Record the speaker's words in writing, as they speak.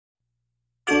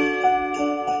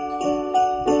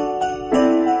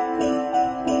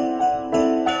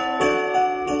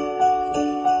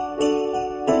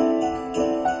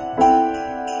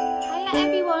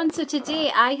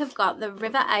today I have got the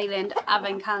River Island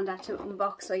Advent Calendar to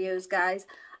unbox for you guys.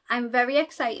 I'm very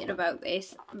excited about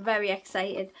this, very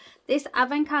excited. This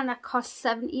Advent Calendar cost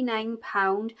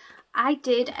 £79. I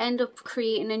did end up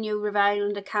creating a new River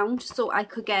Island account so I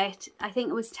could get, I think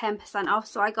it was 10% off,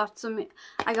 so I got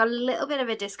a little bit of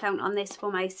a discount on this for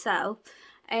myself.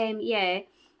 Yeah,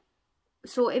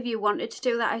 so if you wanted to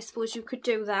do that, I suppose you could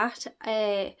do that.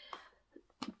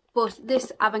 But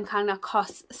this Advent Calendar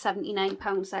costs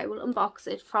 £79, so I will unbox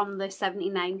it from the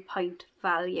 £79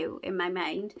 value in my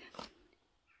mind.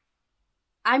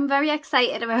 I'm very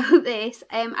excited about this.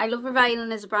 I love River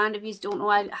Island as a brand. If you don't know,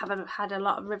 I have had a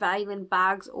lot of River Island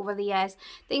bags over the years,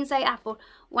 things like that. But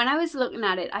when I was looking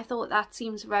at it, I thought that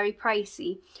seems very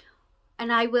pricey.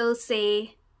 And I will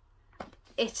say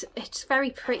it's very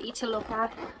pretty to look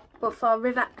at. But for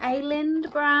River Island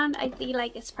brand, I feel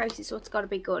like it's pricey, so it's got to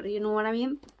be good. You know what I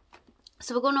mean?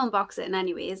 So we're going to unbox it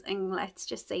anyways, and let's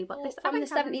just see what this. From the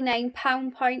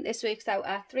 £79 point, this works out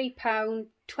at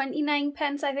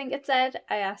 £3.29, I think it said.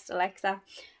 I asked Alexa.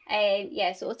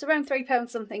 Yeah, so it's around £3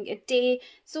 something a day.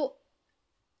 So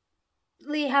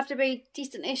they have to be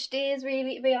decent-ish days,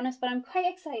 really, to be honest. But I'm quite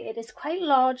excited. It's quite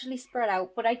largely spread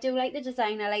out, but I do like the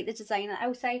design. I like the design of the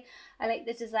outside. I like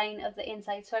the design of the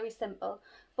inside. It's very simple.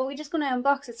 But we're just going to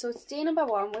unbox it. So it's day number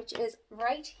 1, which is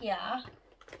right here.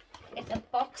 It's a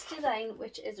box design,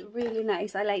 which is really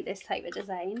nice. I like this type of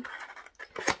design.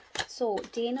 So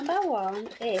day number 1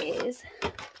 is,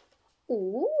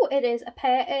 it is a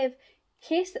pair of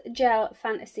Kiss Gel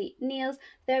Fantasy nails.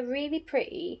 They're really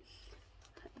pretty.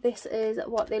 This is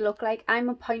what they look like. I'm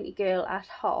a pointy girl at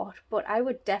heart, but I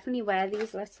would definitely wear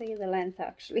these. Let's see the length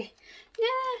actually.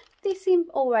 Yeah, they seem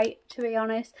alright, to be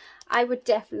honest. I would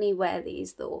definitely wear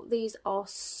these though. These are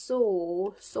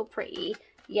so pretty.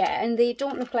 Yeah, and they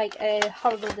don't look like a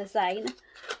horrible design.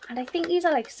 And I think these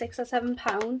are like £6 or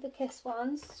 £7, the Kiss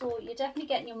ones. So you're definitely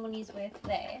getting your money's worth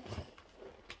there.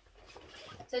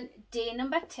 So day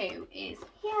number 2 is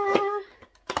here.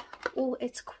 Oh,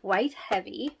 it's quite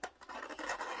heavy.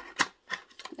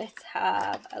 Let's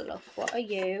have a look. What are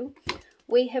you?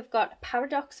 We have got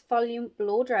Paradox Volume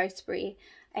Blow Dry Spray.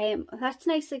 That's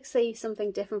nice to see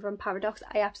something different from Paradox.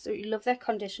 I absolutely love their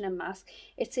conditioner mask.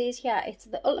 It says here, it's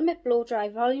the ultimate blow dry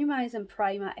volumizing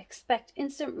primer. Expect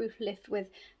instant roof lift with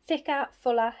thicker,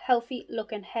 fuller, healthy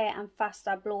looking hair and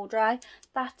faster blow dry.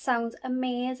 That sounds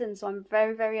amazing. So I'm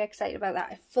very excited about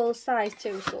that. A full size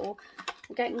too, so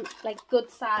we're getting like good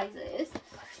sizes.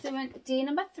 So day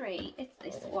number 3, it's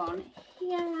this one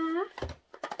here.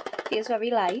 Feels very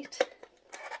light.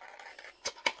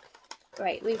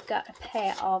 Right, we've got a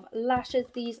pair of lashes.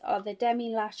 These are the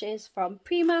Demi lashes from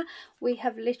Prima. We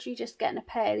have literally just gotten a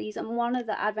pair of these and one of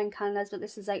the Advent calendars, but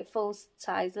this is like full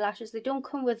size lashes. They don't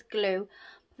come with glue,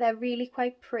 but they're really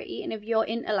quite pretty, and if you're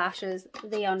into lashes,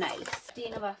 they are nice.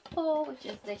 Day number 4, which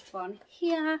is this one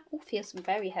here. Oh, feels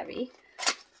very heavy.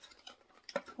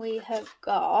 We have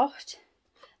got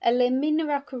a Le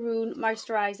Macaroon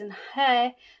moisturising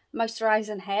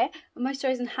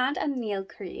hand and nail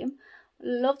cream.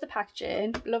 Love the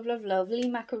packaging. Love.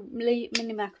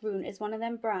 Mini Macaroon is one of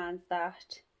them brands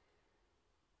that,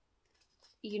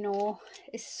 you know,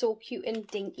 is so cute and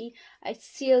dinky. It's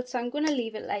sealed, so I'm going to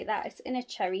leave it like that. It's in a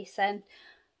cherry scent.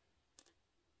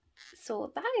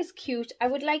 So that is cute. I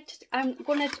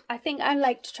think I'd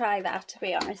like to try that, to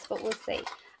be honest, but we'll see.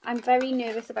 I'm very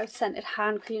nervous about scented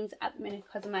hand creams at the minute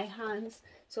because of my hands.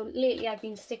 So lately I've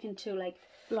been sticking to like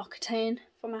L'Occitane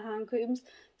for my hand creams.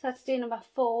 So that's day number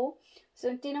 4.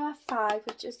 So day number 5,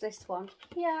 which is this one.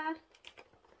 Yeah.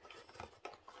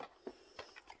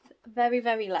 Very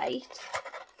light.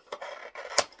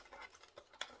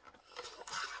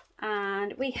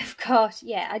 And we have got,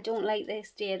 yeah, I don't like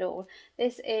this day at all.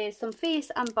 This is some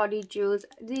face and body jewels.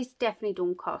 These definitely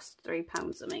don't cost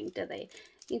 £3 something, do they?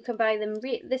 You can buy them.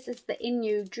 This is the In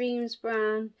You Dreams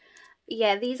brand.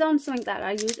 Yeah, these aren't something that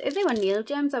I use. If they were nail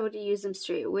gems, I would have used them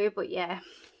straight away. But yeah,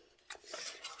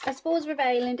 I suppose River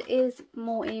Island is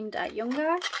more aimed at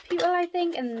younger people, I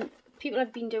think. And people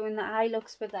have been doing the eye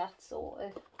looks with that sort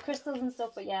of crystals and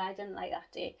stuff. But yeah, I didn't like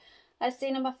that day. That's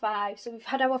day number 5. So we've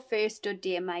had our first stud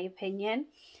day, in my opinion.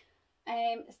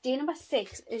 Day number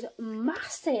 6 is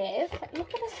massive.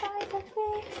 Look at the size of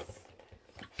this.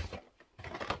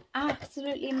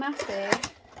 Absolutely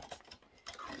massive.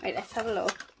 Right, let's have a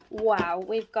look. Wow,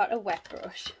 we've got a wet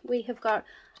brush. We have got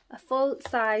a full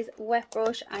size wet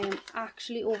brush. I am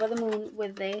actually over the moon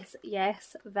with this.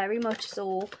 Yes, very much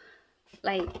so.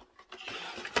 Like,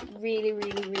 really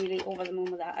over the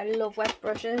moon with that. I love wet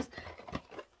brushes.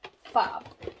 Fab.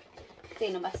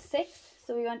 Day number 6.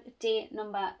 So we went to day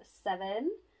number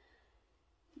 7.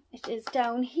 It is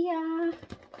down here.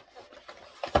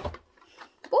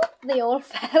 Oh, they all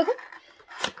fell.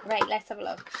 Right, let's have a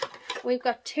look. We've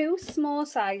got 2 small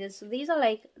sizes. So these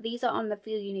are on the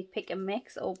Feel Unique Pick and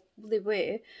Mix, or they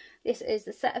were. This is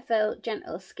the Cetaphil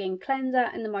Gentle Skin Cleanser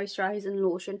and the Moisturising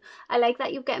Lotion. I like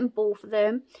that you're getting both of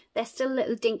them. They're still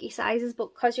little dinky sizes,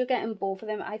 but because you're getting both of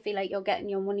them, I feel like you're getting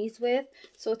your money's worth.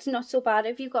 So it's not so bad.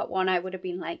 If you got one, I would have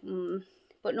been like,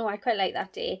 But no, I quite like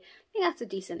that day. I think that's a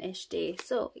decent-ish day.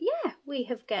 So yeah, we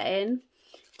have getting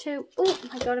 2, oh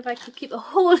my god, if I could keep a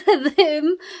hold of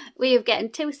them. We are getting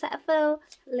 2 Cetaphil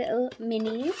little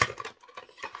minis.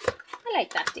 I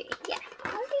like that day. Yeah, I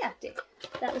like that day.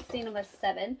 That was day number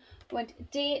 7. Went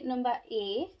day number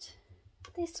 8.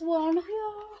 This one here.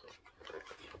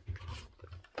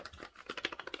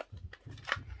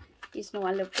 You know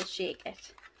I love to shake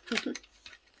it.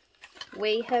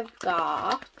 We have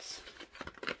got,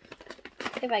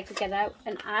 if I could get out,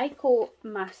 an Ico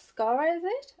mascara, is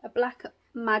it? A black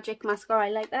magic mascara. I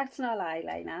like that. It's not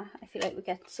eyeliner. I feel like we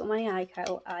get so many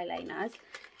Ico eyeliners.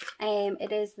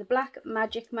 It is the black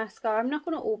magic mascara. I'm not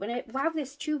going to open it. Wow,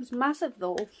 this tube's massive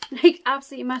though. Like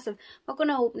absolutely massive. I'm not going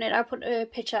to open it. I'll put a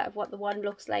picture of what the one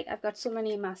looks like. I've got so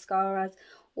many mascaras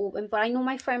open, but I know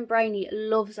my friend Bryony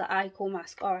loves the Ico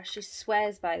mascara. She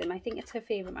swears by them. I think it's her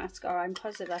favourite mascara. I'm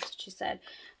positive that's what she said.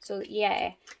 So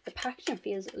yeah, the packaging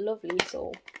feels lovely.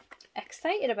 So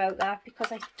excited about that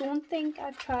because I don't think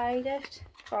I've tried it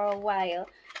for a while.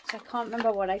 So I can't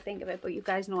remember what I think of it, but you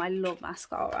guys know I love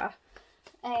mascara.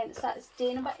 So that's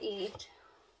day number 8.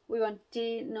 We want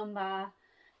day number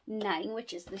 9,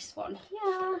 which is this one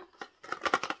here.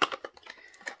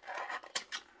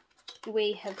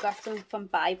 We have got some from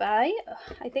Bye Bye.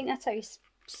 I think that's how you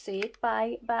say it,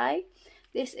 Bye Bye.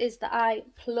 This is the Eye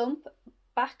Plump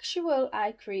Bactual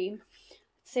Eye Cream.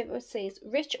 See what it says.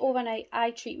 Rich overnight eye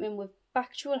treatment with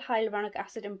Bactual hyaluronic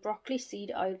acid and broccoli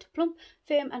seed oil to plump,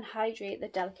 firm and hydrate the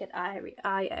delicate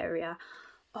eye area.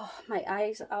 Oh, my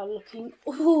eyes are looking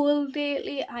old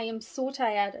lately. I am so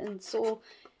tired and so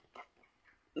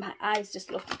my eyes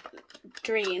just look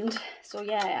drained. So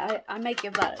yeah, I might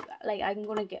give that, like I'm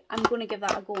gonna give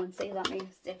that a go and see if that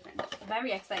makes a difference.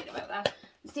 Very excited about that.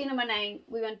 Day number 9.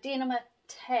 We went day number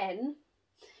 10.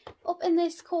 Up in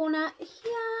this corner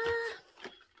here.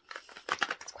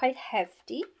 It's quite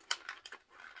hefty.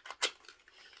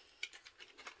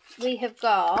 We have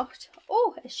got,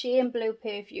 oh, a Shea and Blue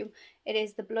perfume. It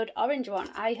is the blood orange one.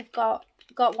 I have got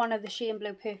one of the Shea and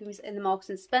Blue perfumes in the Marks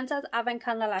and Spencer's Advent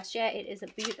Calendar last year. It is a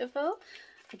beautiful.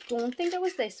 I don't think it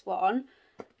was this one.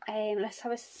 Let's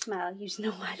have a smell. You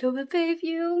know I love a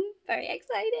perfume. Very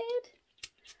excited.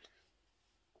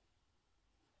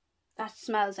 That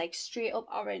smells like straight up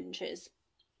oranges.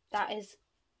 That is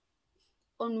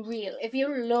unreal. If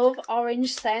you love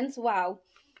orange scents, wow.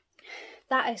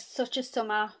 That is such a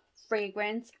summer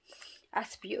fragrance.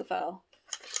 That's beautiful.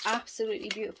 Absolutely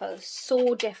beautiful.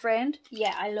 So different.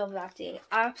 Yeah, I love that day.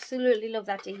 Absolutely love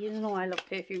that day. You know I love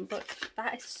perfume, but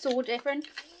that is so different.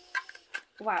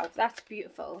 Wow, that's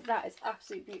beautiful. That is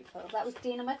absolutely beautiful. That was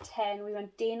day number 10. We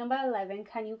went day number 11.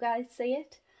 Can you guys see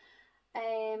it?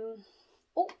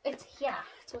 Oh, it's here.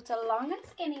 So it's a long and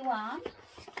skinny one.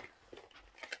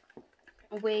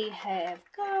 We have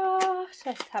got,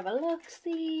 let's have a look,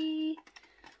 see.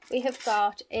 We have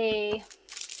got a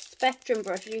Spectrum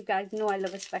brush. You guys know I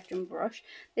love a Spectrum brush.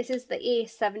 This is the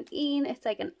A17. It's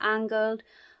like an angled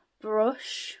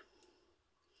brush.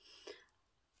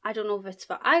 I don't know if it's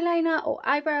for eyeliner or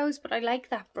eyebrows, but I like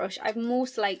that brush. I've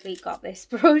most likely got this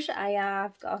brush. I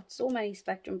have got so many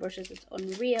Spectrum brushes, it's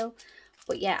unreal.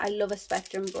 But yeah, I love a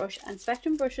Spectrum brush. And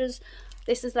Spectrum brushes,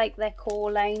 this is like their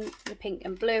core line, the pink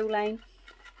and blue line.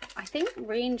 I think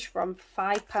range from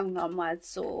 £5 onwards,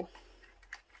 so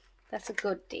that's a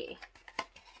good day.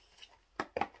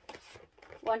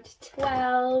 1 to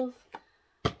 12.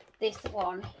 This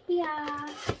one here.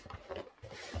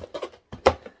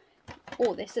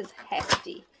 Oh, this is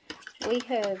hefty. We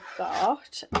have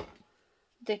got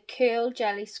the Curl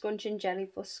Jelly Scrunching Jelly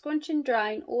for scrunching,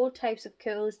 drying all types of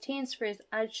curls, tains, frizz,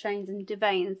 edge shines and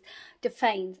defines.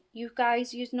 You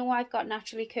guys, you know I've got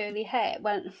naturally curly hair.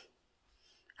 Well,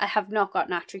 I have not got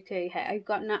naturally curly hair. I've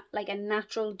got like a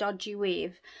natural dodgy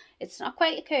wave. It's not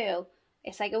quite a curl.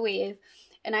 It's like a wave.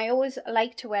 And I always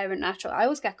like to wear it natural. I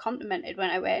always get complimented when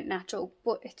I wear it natural.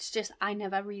 But it's just, I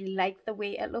never really like the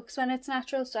way it looks when it's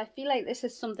natural. So I feel like this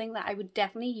is something that I would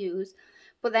definitely use.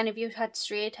 But then if you had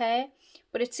straight hair.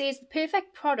 But it says the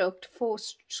perfect product for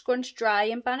scrunch, dry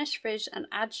and banish frizz and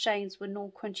add shines with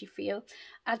no crunchy feel.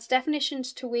 Adds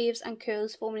definitions to waves and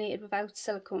curls formulated without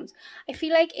silicones. I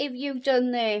feel like if you've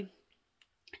done the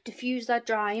diffuser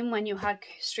drying when you had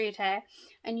straight hair,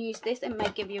 and use this, it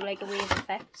might give you like a wave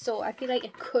effect. So I feel like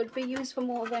it could be used for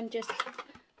more than just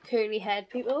curly haired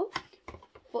people,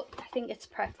 but I think it's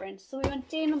preference. So we want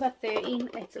day number 13.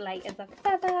 It's light as a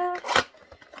feather.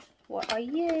 What are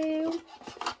you?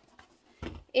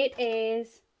 It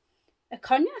is a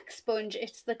cognac sponge.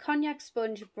 It's the cognac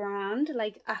sponge brand.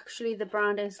 Like, actually the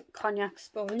brand is cognac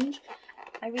sponge.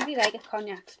 I really like a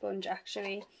cognac sponge,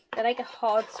 actually. They're like a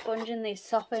hard sponge and they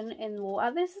soften in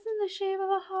water. This is in the shape of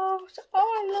a heart.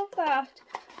 Oh, I love that.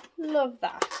 Love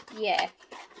that. Yeah,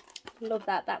 love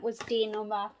that. That was day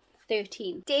number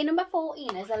 13. Day number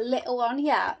 14 is a little one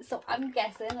here. So I'm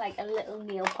guessing like a little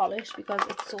nail polish because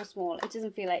it's so small. It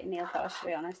doesn't feel like nail polish, to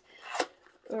be honest.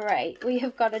 Right, we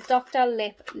have got a Dr.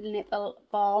 Lip Nipple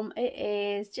Balm. It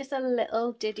is just a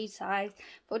little diddy size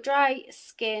for dry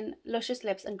skin, luscious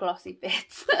lips and glossy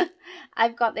bits.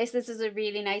 I've got this. This is a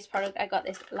really nice product. I got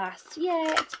this last year.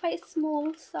 It's quite a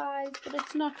small size, but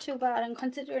it's not too bad. And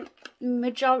considering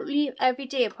majority every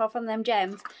day apart from them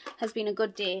gems has been a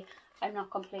good day, I'm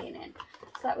not complaining.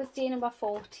 So that was day number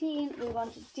 14. We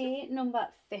want day number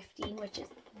 15, which is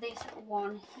this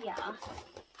one here.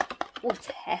 Oh, it's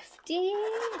hefty.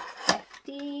 It's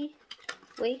hefty.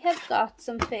 We have got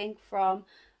something from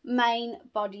Main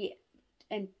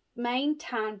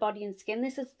Tan Body and Skin.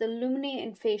 This is the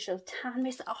Illuminating Facial Tan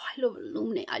Mist. Oh, I love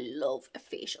Illuminate. I love a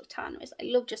facial tan mist. I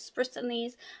love just spritzing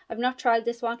these. I've not tried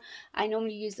this one. I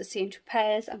normally use the same two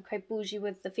pairs. I'm quite bougie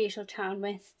with the facial tan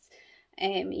mists.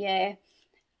 Yeah,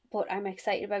 but I'm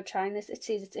excited about trying this. It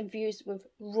says it's infused with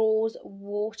rose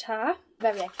water.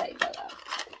 Very excited about that.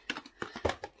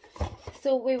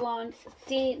 So we want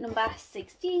day number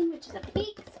 16, which is a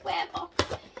big square box.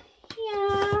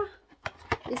 Yeah,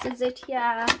 this is it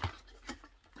here.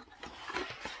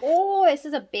 Oh, this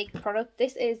is a big product.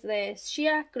 This is the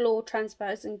Sheer Glow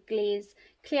Transparency Glaze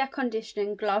Clear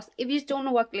Conditioning Gloss. If you don't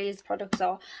know what glaze products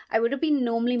are, I would have been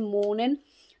normally moaning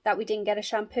that we didn't get a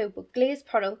shampoo, but glaze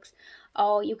products,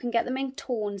 oh, you can get them in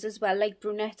tones as well, like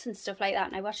brunettes and stuff like that.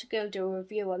 And I watched a girl do a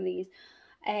review on these.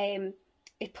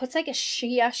 It puts like a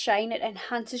sheer shine. It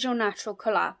enhances your natural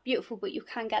colour. Beautiful, but you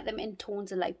can get them in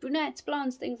tones of like brunettes,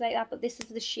 blondes, things like that. But this is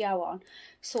the sheer one.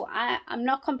 So I'm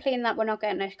not complaining that we're not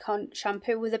getting a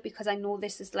shampoo with it, because I know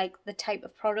this is like the type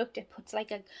of product. It puts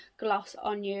like a gloss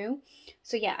on you.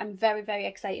 So yeah, I'm very, very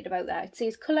excited about that. It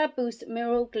says Colour Boost,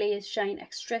 Mirror Glaze Shine,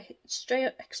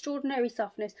 Extraordinary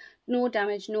Softness, No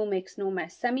Damage, No Mix, No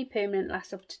Mess, Semi-Permanent,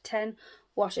 lasts up to 10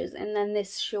 washes. And then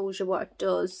this shows you what it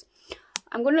does.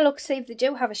 I'm going to look, see if they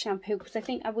do have a shampoo, because I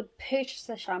think I would purchase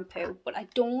the shampoo, but I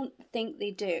don't think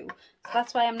they do. So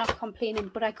that's why I'm not complaining,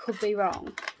 but I could be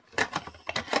wrong.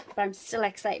 But I'm still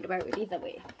excited about it either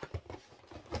way.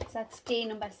 So that's day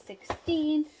number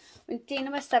 16. And day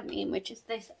number 17, which is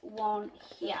this one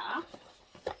here.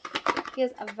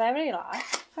 Here's a very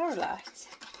light.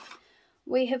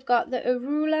 We have got the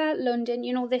Arula London.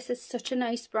 You know, this is such a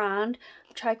nice brand.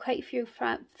 I've tried quite a few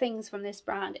things from this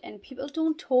brand and people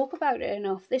don't talk about it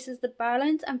enough. This is the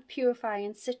Balance and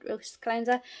Purifying Citrus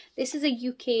Cleanser. This is a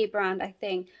UK brand, I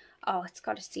think. Oh, it's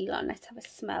got a seal on. Let's have a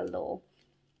smell though.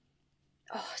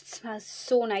 Oh, it smells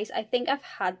so nice. I think I've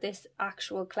had this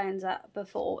actual cleanser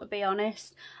before, to be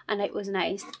honest, and it was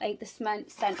nice. Like, the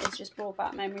scent has just brought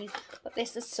back memories. But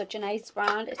this is such a nice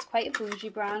brand. It's quite a bougie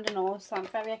brand and all, so I'm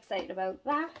very excited about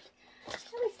that.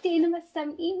 That was day number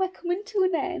 17. We're coming to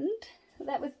an end.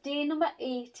 That was day number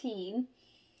 17,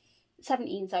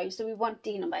 sorry. So we want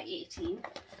day number 18.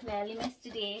 Nearly missed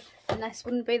a day, and this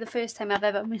wouldn't be the first time I've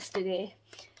ever missed a day.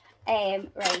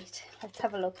 Right, let's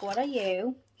have a look. What are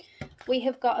you? We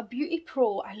have got a Beauty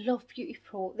Pro. I love Beauty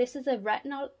Pro. This is a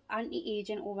retinol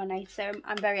anti-aging overnight serum.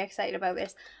 I'm very excited about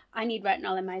this. I need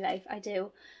retinol in my life. I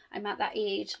do. I'm at that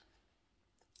age.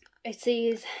 It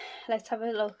says, let's have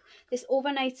a look. This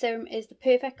overnight serum is the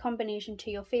perfect combination to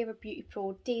your favourite Beauty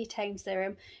Pro daytime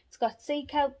serum. It's got sea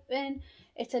kelp in.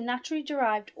 It's a naturally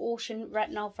derived ocean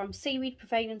retinol from seaweed,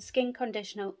 providing skin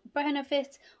conditioner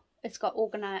benefits. It's got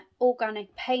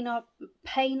organic pain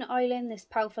oil in. This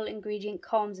powerful ingredient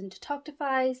calms and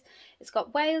detoxifies. It's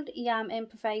got wild yam in,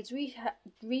 provides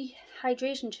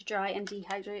rehydration to dry and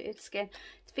dehydrated skin.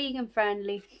 It's vegan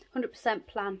friendly, 100%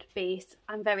 plant based.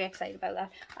 I'm very excited about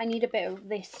that. I need a bit of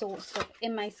this sort of stuff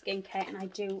in my skincare, and I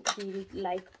do really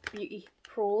like Beauty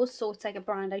Pros, so it's like a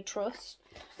brand I trust.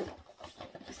 So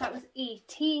that was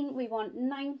 18. We want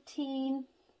 19.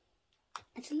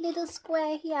 It's a little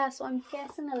square here, so I'm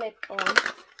guessing a lip balm.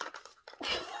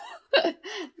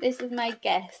 This is my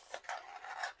guess.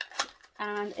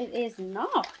 And it is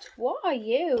not. What are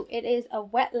you? It is a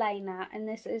wet liner, and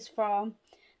this is from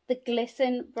the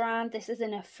Glisten brand. This is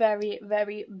in a very,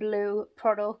 very blue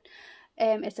product.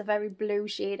 It's a very blue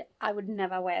shade. I would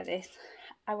never wear this.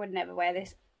 I would never wear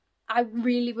this. I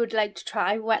really would like to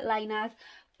try wet liners,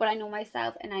 but I know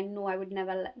myself and I know I would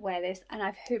never wear this, and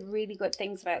I've heard really good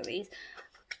things about these.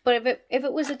 But if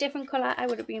it was a different colour, I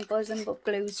would have been buzzing, but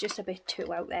blue's just a bit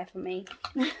too out there for me.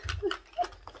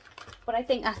 But I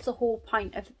think that's the whole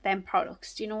point of them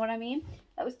products. Do you know what I mean?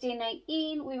 That was day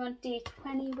 19. We want day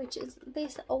 20, which is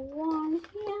this one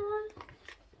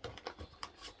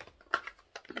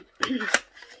here.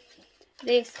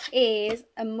 This is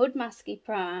a Mud Masky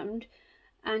brand,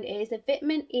 and it is a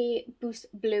Vitamin A Boost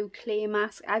Blue Clay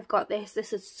Mask. I've got this.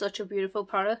 This is such a beautiful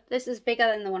product. This is bigger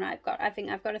than the one I've got. I think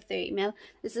I've got a 30ml.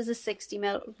 This is a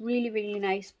 60ml. Really, really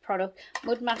nice product.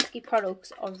 Mud Masky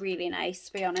products are really nice,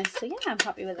 to be honest. So yeah, I'm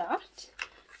happy with that.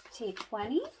 Day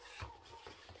 20.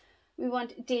 We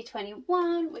want day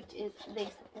 21, which is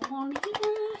this one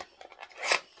here.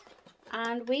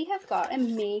 And we have got a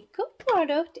makeup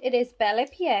product. It is Bella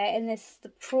Pierre, and this is the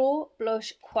Pro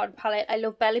Blush Quad Palette. I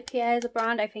love Bella Pierre as a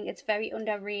brand. I think it's very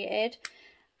underrated.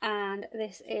 And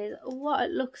this is what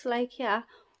it looks like here.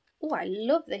 Oh, I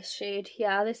love this shade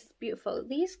here. This is beautiful.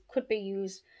 These could be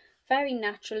used very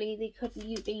naturally. They could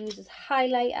be used as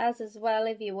highlighters as well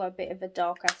if you were a bit of a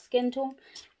darker skin tone.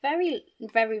 Very,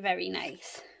 very, very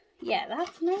nice. Yeah,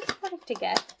 that's a nice product to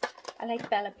get. I like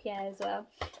Bella Pierre as well.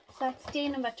 So that's day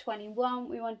number 21.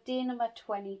 We want day number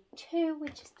 22,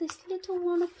 which is this little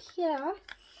one up here.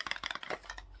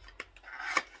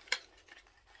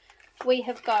 We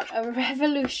have got a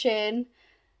Revolution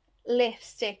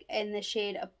lipstick in the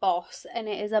shade Boss, and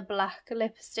it is a black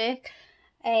lipstick.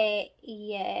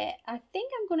 Yeah, I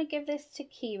think I'm going to give this to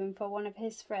Kieran for one of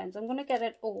his friends. I'm going to get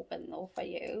it open though for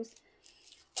you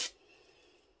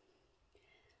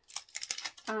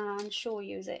and show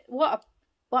you it. What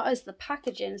is the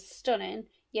packaging? Stunning.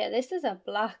 Yeah, this is a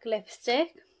black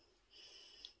lipstick.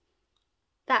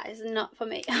 That is not for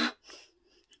me.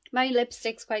 My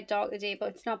lipstick's quite dark today, but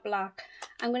it's not black.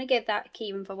 I'm going to give that to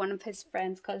Kieran for one of his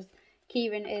friends, because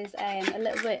Kieran is a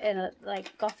little bit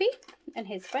like gothy, and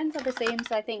his friends are the same,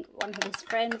 so I think one of his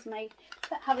friends might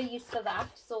have a use for that,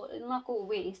 so it'll not go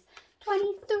waste.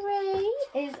 23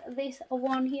 is this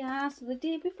one here, so the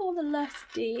day before the last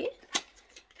day.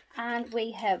 And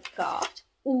we have got,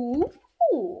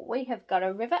 we have got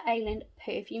a River Island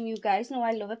perfume. You guys know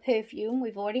I love a perfume.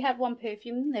 We've already had one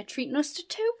perfume. They're treating us to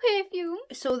 2 perfumes.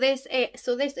 So this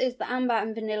is the amber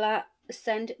and vanilla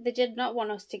scent. They did not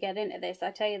want us to get into this,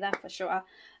 I tell you that for sure.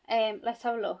 Let's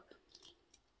have a look.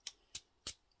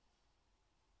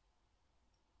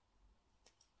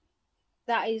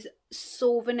 That is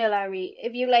so vanilla-y.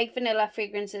 If you like vanilla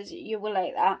fragrances, you will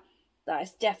like that. That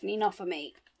is definitely not for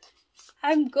me.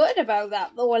 I'm good about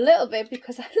that though, a little bit,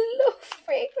 because I love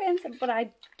fragrance, but I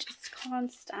just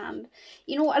can't stand.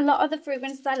 You know, a lot of the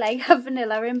fragrances I like have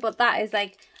vanilla in, but that is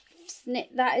like,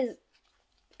 that is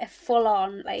a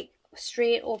full-on, like,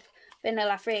 straight up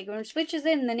vanilla fragrance, which is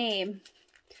in the name.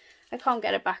 I can't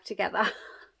get it back together.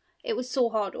 It was so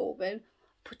hard to open,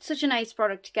 but such a nice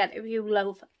product to get if you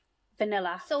love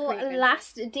vanilla. So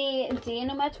last day, day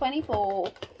number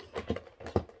 24.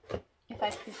 If I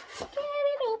can get it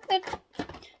open.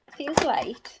 Feels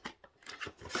light.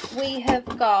 We have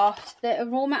got the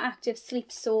Aroma Active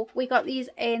Sleep Soak. We got these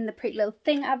in the Pretty Little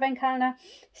Thing advent calendar.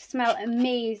 Smell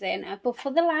amazing. But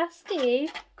for the last day,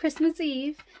 Christmas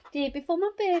Eve, day before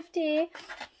my birthday,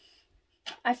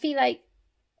 I feel like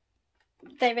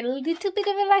they're a little bit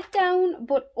of a letdown,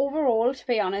 but overall, to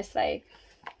be honest, like,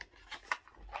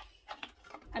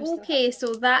 okay,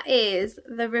 so that is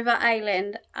the River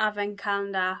Island advent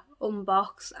calendar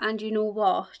unbox, and you know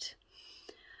what?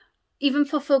 Even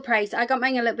for full price, I got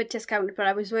mine a little bit discounted, but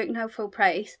I was working out full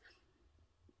price.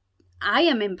 I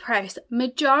am impressed.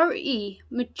 Majority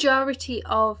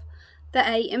of the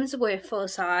items were full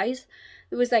size.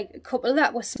 There was like a couple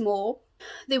that were small.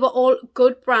 They were all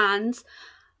good brands,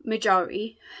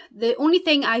 majority. The only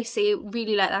thing I see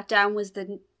really let that down was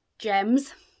the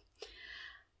gems.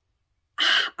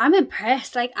 I'm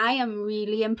impressed. Like, I am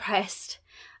really impressed.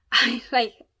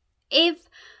 If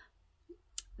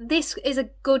this is a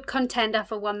good contender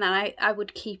for one that I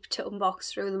would keep to unbox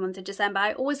through the month of December.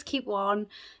 I always keep one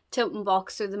to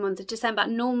unbox through the month of December.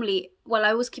 Normally, well,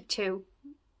 I always keep 2.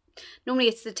 Normally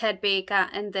it's the Ted Baker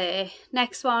and the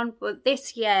next one, but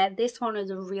this year, this one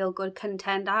is a real good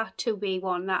contender to be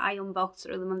one that I unbox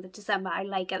through the month of December. I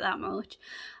like it that much.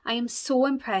 I am so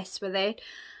impressed with it.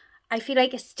 I feel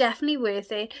like it's definitely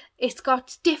worth it. It's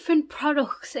got different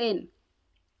products in.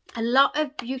 A lot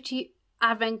of beauty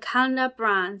Advent calendar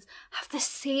brands have the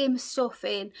same stuff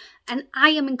in, and I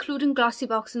am including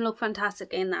Glossybox and Look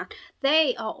Fantastic in that.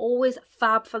 They are always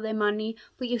fab for their money,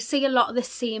 but you see a lot of the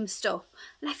same stuff,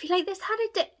 and I feel like this had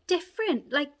a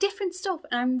different stuff,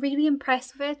 and I'm really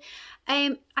impressed with it.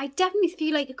 I definitely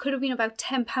feel like it could have been about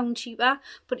 £10 cheaper,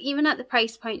 but even at the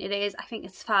price point it is, I think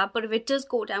it's fab. But if it does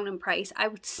go down in price, I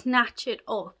would snatch it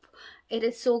up. It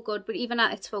is so good, but even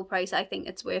at its full price, I think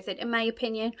it's worth it. In my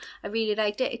opinion, I really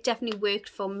liked it. It definitely worked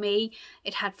for me.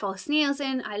 It had false nails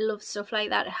in. I love stuff like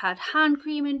that. It had hand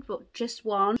cream in, but just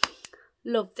one.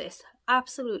 Love this.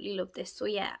 Absolutely love this. So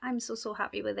yeah, I'm so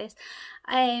happy with this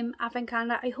advent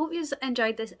calendar. I hope you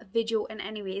enjoyed this video in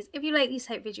any ways. If you like these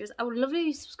type of videos, I would love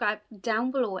you to subscribe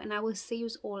down below, and I will see you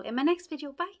all in my next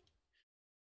video. Bye.